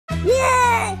Wait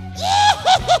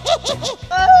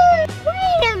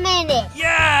a minute.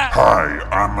 Yeah! Hi,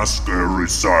 I'm a scary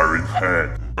siren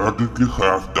head. Urgently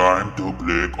have time to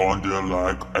click on the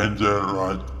like and the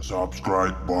right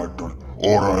subscribe button,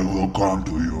 or I will come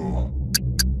to you.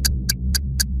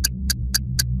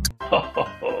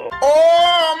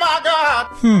 Oh my God!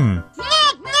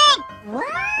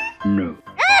 What? No.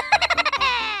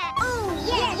 Oh,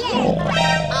 yeah.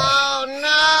 Oh,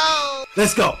 no.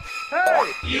 Let's go.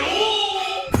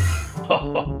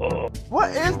 What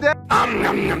is that?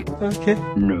 Okay.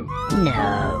 No. No.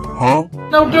 Huh?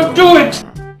 No, don't do it!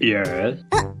 Yes.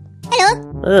 Hello?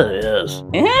 Yes.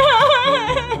 I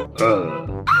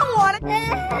want it.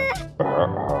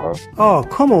 Oh,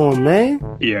 come on, man.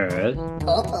 Yes.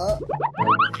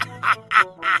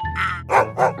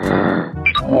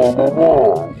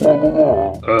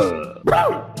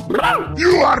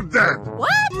 You are dead! What?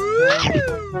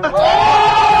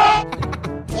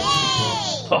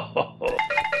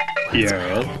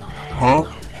 Yes. Huh?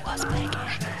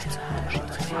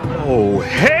 Oh,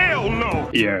 hell no!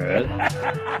 Yes.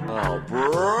 Oh,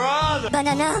 brother.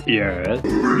 Banana. Yes.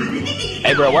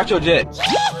 Hey, bro, watch your jet.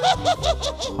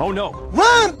 Oh, no.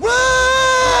 Run!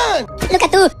 Run! Look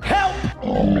at you.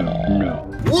 No.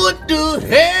 What the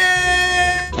hell?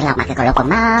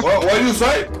 What do you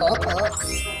say?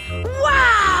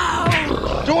 Wow.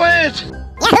 Do it!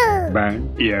 Yahoo.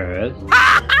 Bang. Yes.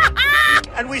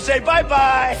 And we say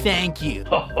bye-bye. Thank you.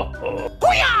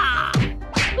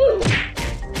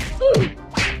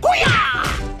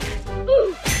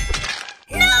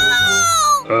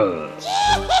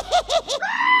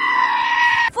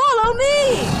 Follow me.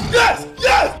 Yes!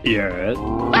 Yes! Yes.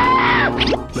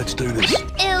 Let's do this.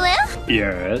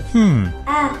 Yes.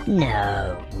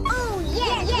 No. Oh,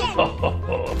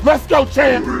 yeah. Let's go,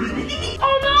 champ!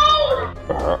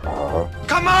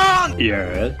 Come on!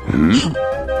 Yes.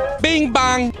 Bing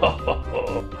bang!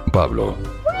 Pablo.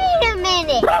 Wait a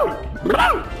minute.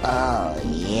 Oh,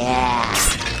 yeah.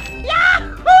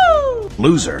 Yahoo!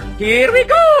 Loser. Here we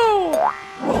go.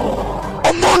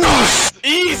 Among Us!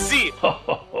 Easy!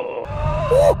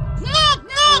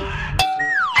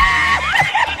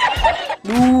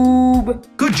 Noob.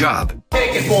 Good job.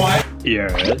 Take it, boy.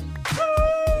 Yes.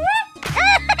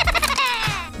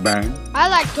 Bang. I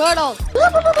like turtles.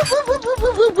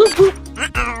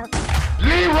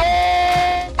 Leroy!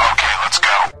 Okay, let's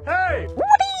go. Hey!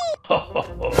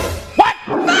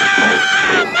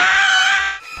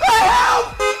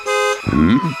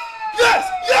 Yes!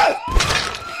 Yes!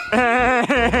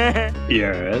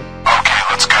 Yes. Okay,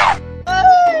 let's go.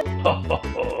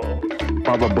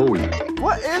 Baba Booey.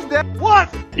 What is that? What?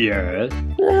 Yes.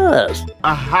 Yes.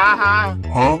 Aha!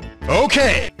 Huh?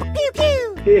 Okay. Pew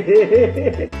pew.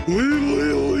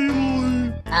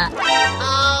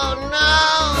 Oh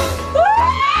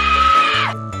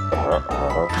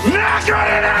Not good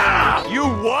enough! You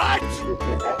what?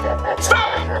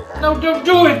 Stop! No, don't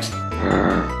do it!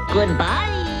 Goodbye.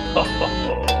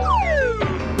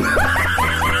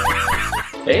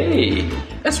 Hey,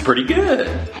 that's pretty good.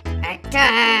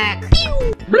 Attack.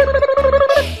 Oh,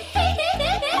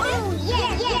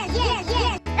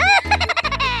 yeah.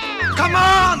 Come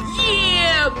on!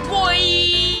 Yeah, boy.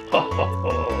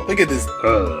 Look at this.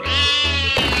 Hello.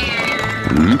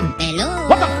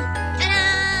 What the?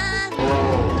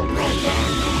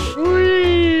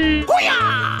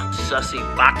 Sussy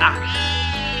baka.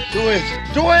 Do it!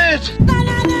 Do it!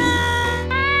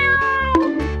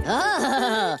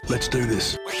 Oh. Let's do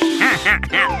this.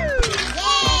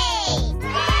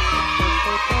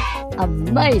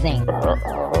 Amazing.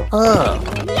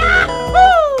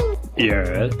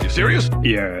 Yes. You serious?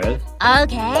 Yes.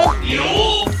 Okay.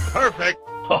 Perfect.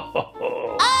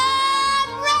 I'm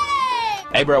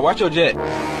ready. Hey, bro, watch your jet.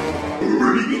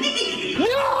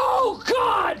 No,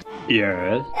 God.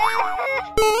 Yes.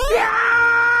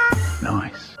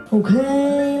 Nice.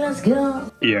 Okay, let's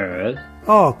go. Yes.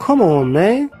 Oh, come on,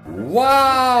 man.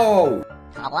 Wow.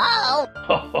 Hello.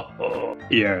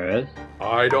 Yes.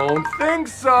 I don't think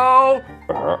so.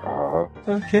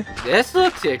 Okay. This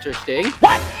looks interesting.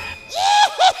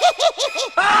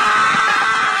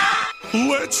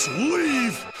 Let's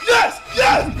leave. Yes!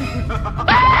 Yes!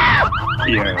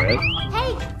 Yes.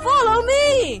 Hey, follow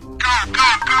me.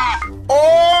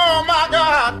 Oh, my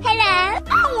God. Hello.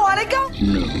 I want to go.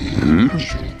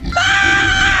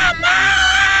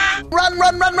 Run,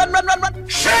 run, run, run, run, run, run.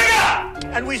 Sugar!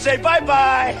 And we say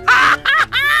bye-bye.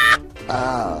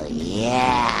 Oh,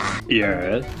 yeah.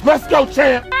 Yes. Let's go,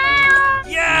 champ.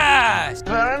 Yes.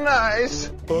 Very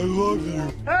nice. I love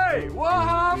you. Hey, what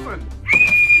happened?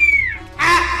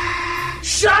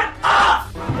 Shut up!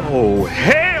 Oh,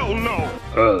 hell no.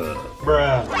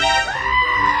 Bruh.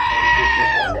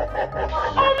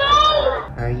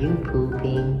 you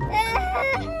pooping?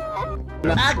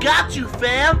 I got you,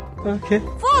 fam. Okay.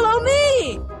 Follow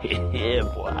me. Yeah,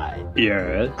 boy.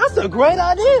 Yes. That's a great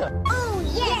idea.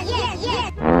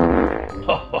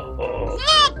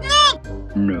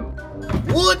 No.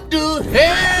 What the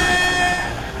hell?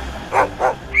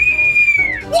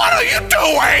 What are you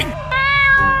doing?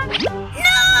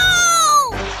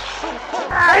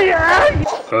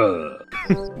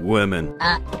 Women.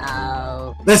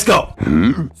 Uh-oh. Let's go.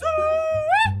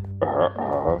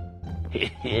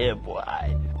 Yeah,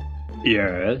 boy.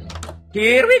 Yes.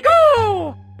 Here we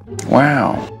go.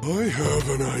 Wow. I have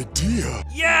an idea.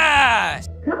 Yes.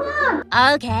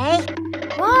 Okay.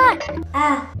 What?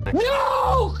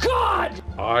 No, God.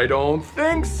 I don't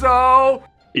think so.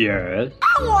 Yes.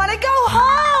 I want to go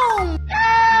home.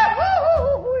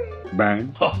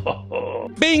 Bang.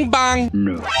 Bing bang.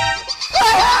 No.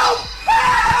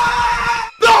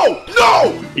 No!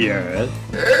 No! Yes.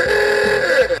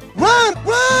 Run!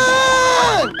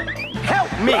 Run!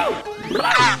 Help me!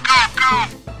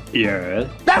 Yes.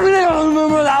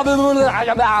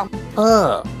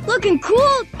 Looking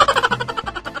cool.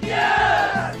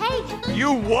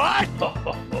 You what?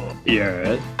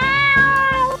 Yes.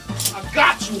 I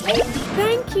got you, homie.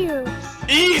 Thank you.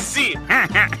 Easy.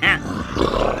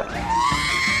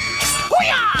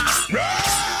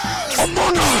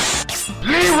 Among Us.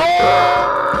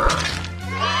 Leroy.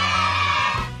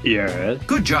 Yes.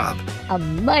 Good job.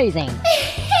 Amazing.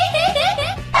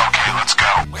 Okay, let's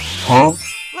go. Huh?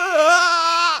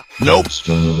 Nope.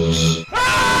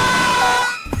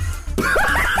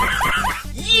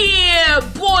 Yeah,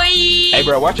 boy. Hey,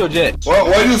 bro, watch your jet.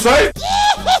 What do you say?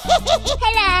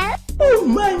 Hello. Oh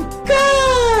my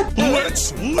God.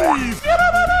 Let's leave.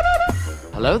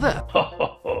 Hello there.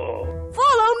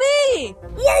 Follow me.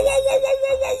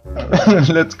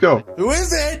 Let's go. Who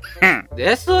is it?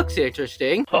 This looks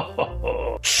interesting.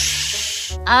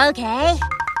 Okay.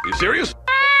 You serious?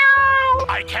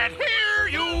 I can't hear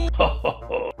you.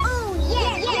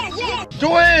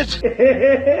 Do it.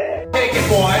 Take it,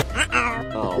 boy.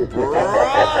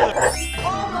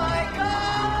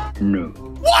 No.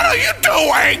 What are you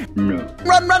doing? No.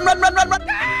 Run, run, run, run, run, run.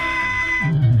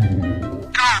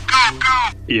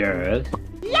 Yes.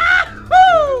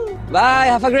 Bye.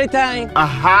 Have a great time.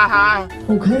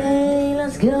 Okay,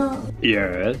 let's go.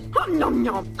 Yes. Oh no.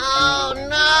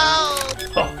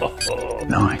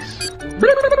 Nice.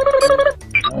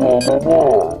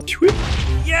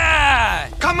 Yeah.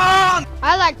 Come on.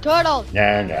 I like turtles.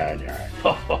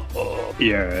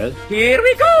 Yes. Here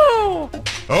we go.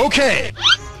 Okay.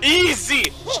 Easy.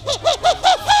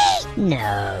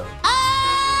 No.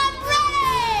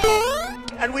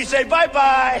 And we say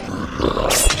bye-bye.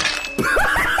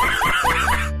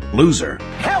 Loser.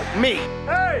 Help me!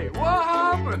 Hey, what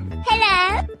happened?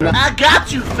 Hello. I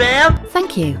got you, fam.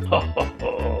 Thank you.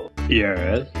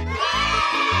 Yes.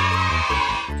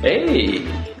 Hey,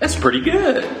 that's pretty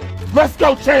good. Let's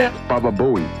go, champ. Baba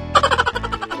Booey.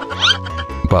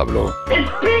 Pablo.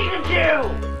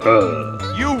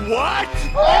 You what?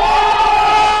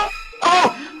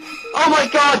 Oh my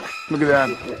God. Look at that.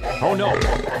 Oh no.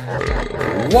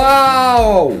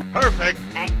 Wow. Perfect.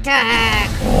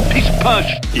 Piece of punch.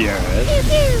 Yes.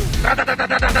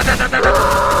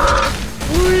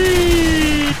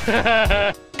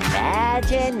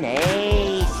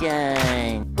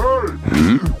 Imagination.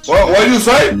 What do you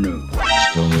say? No.